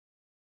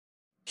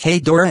Hey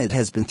Dora, it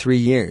has been 3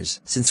 years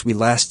since we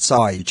last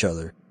saw each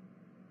other.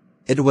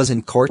 It was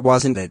in court,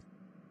 wasn't it?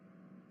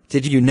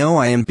 Did you know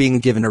I am being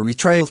given a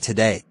retrial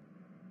today?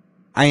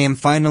 I am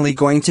finally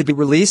going to be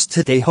released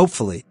today,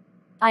 hopefully.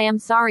 I am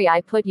sorry I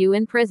put you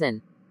in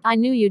prison. I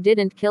knew you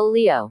didn't kill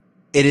Leo.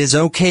 It is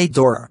okay,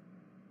 Dora.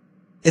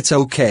 It's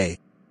okay.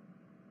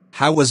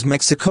 How was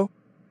Mexico?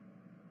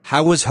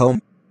 How was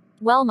home?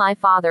 Well, my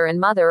father and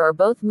mother are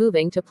both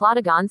moving to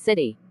Platagon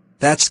City.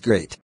 That's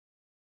great.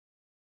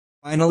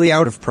 Finally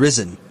out of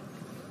prison.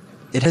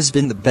 It has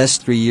been the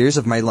best 3 years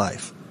of my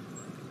life.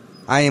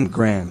 I am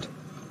grand.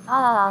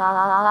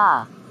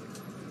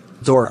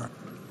 Dora.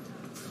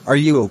 Are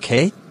you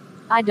okay?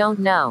 I don't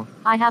know.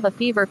 I have a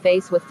fever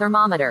face with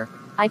thermometer.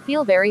 I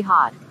feel very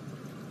hot.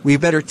 We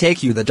better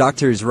take you the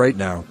doctors right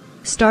now.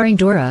 Starring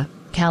Dora,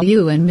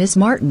 Calliou and Miss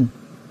Martin.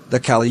 The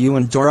Calliou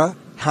and Dora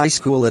High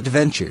School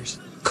Adventures,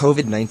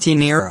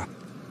 COVID-19 era.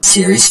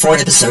 Series 4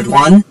 Episode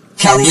 1,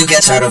 Calliou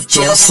gets out of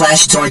jail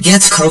 / Dora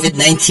gets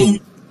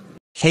COVID-19.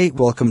 Hey,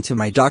 welcome to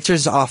my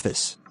doctor's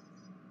office.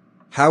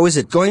 How is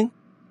it going?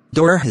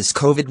 Dora has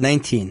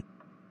COVID-19.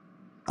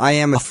 I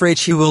am afraid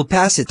she will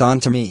pass it on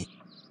to me.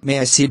 May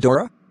I see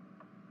Dora?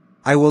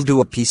 I will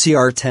do a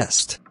PCR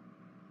test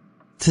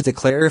to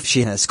declare if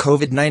she has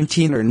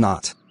COVID-19 or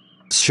not.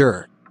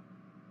 Sure.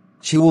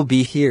 She will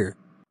be here.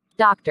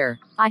 Doctor,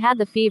 I had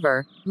the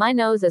fever, my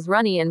nose is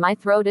runny and my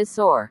throat is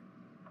sore.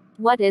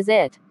 What is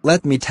it?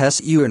 Let me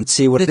test you and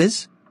see what it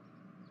is.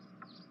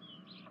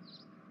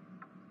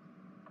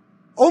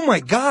 Oh my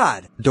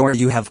God! Dora,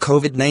 you have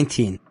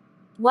COVID-19.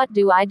 What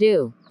do I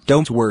do?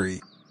 Don't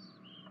worry.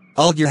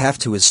 All you have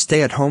to is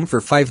stay at home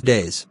for 5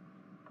 days.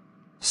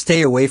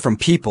 Stay away from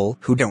people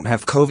who don't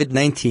have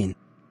COVID-19.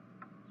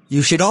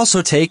 You should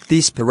also take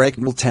these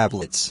parenteral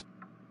tablets.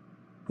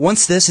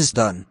 Once this is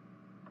done,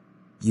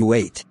 you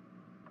wait.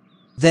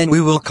 Then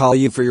we will call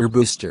you for your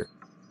booster.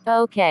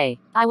 Okay,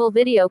 I will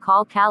video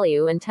call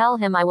Calliou and tell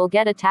him I will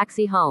get a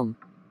taxi home.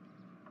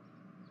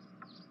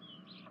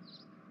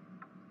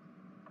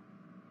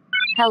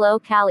 Hello,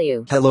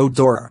 Calliou. Hello,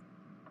 Dora.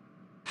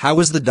 How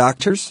was the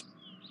doctors?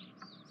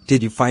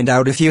 Did you find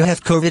out if you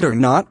have COVID or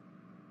not?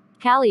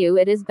 Calliou,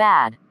 it is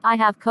bad. I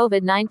have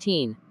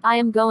COVID-19. I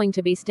am going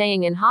to be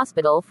staying in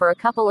hospital for a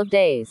couple of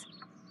days.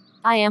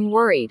 I am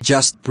worried.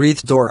 Just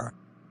breathe, Dora.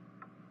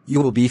 You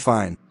will be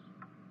fine.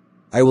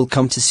 I will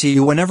come to see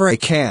you whenever I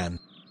can.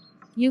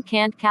 You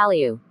can't,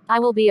 Calliou. I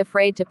will be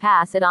afraid to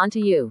pass it on to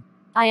you.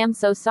 I am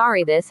so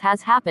sorry this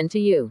has happened to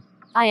you.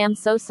 I am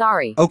so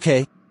sorry.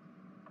 Okay.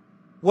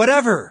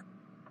 Whatever.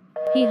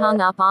 He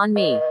hung up on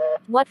me.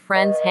 What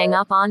friends hang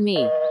up on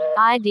me?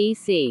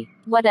 IDC.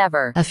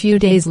 Whatever. A few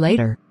days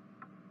later,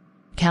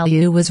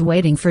 Calliou was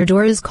waiting for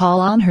Dora's call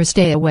on her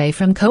stay away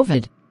from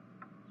COVID.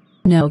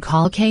 No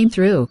call came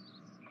through.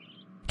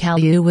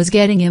 Calliou was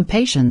getting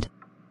impatient.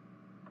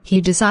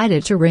 He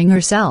decided to ring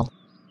her cell.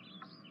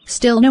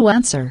 Still no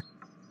answer.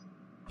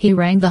 He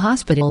rang the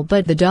hospital,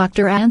 but the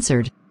doctor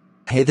answered.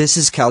 Hey, this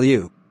is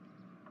Calliou.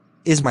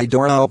 Is my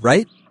Dora all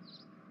right?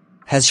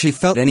 Has she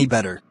felt any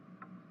better?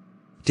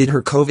 Did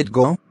her COVID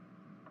go?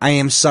 I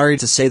am sorry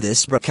to say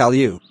this, but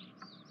Calliou,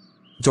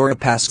 Dora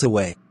passed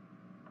away.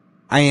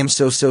 I am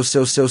so sorry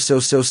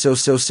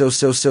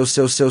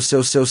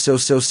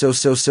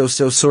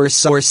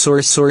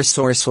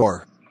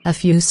sore. A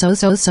few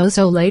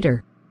so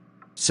later.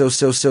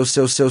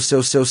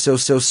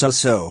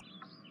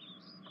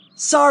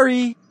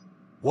 Sorry.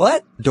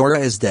 What? Dora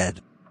is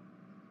dead.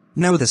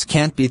 No, this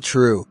can't be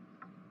true.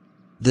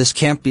 This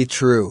can't be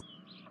true.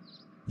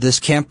 This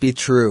can't be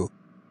true.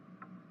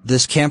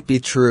 This can't be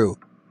true.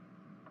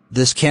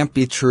 This can't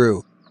be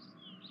true.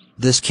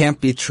 This can't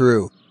be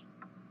true.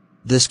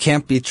 This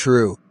can't be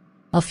true.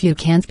 A few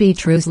can't be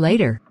trues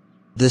later.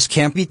 This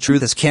can't be true.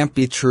 This can't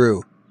be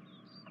true.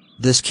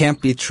 This can't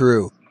be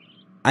true.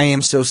 I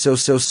am so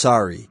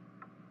sorry.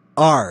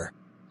 R.I.P.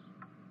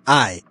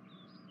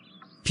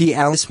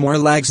 Alice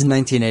Morlags,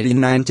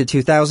 1989 to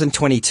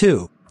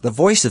 2022, the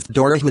voice of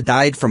Dora, who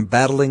died from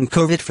battling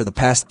COVID for the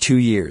past 2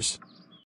 years.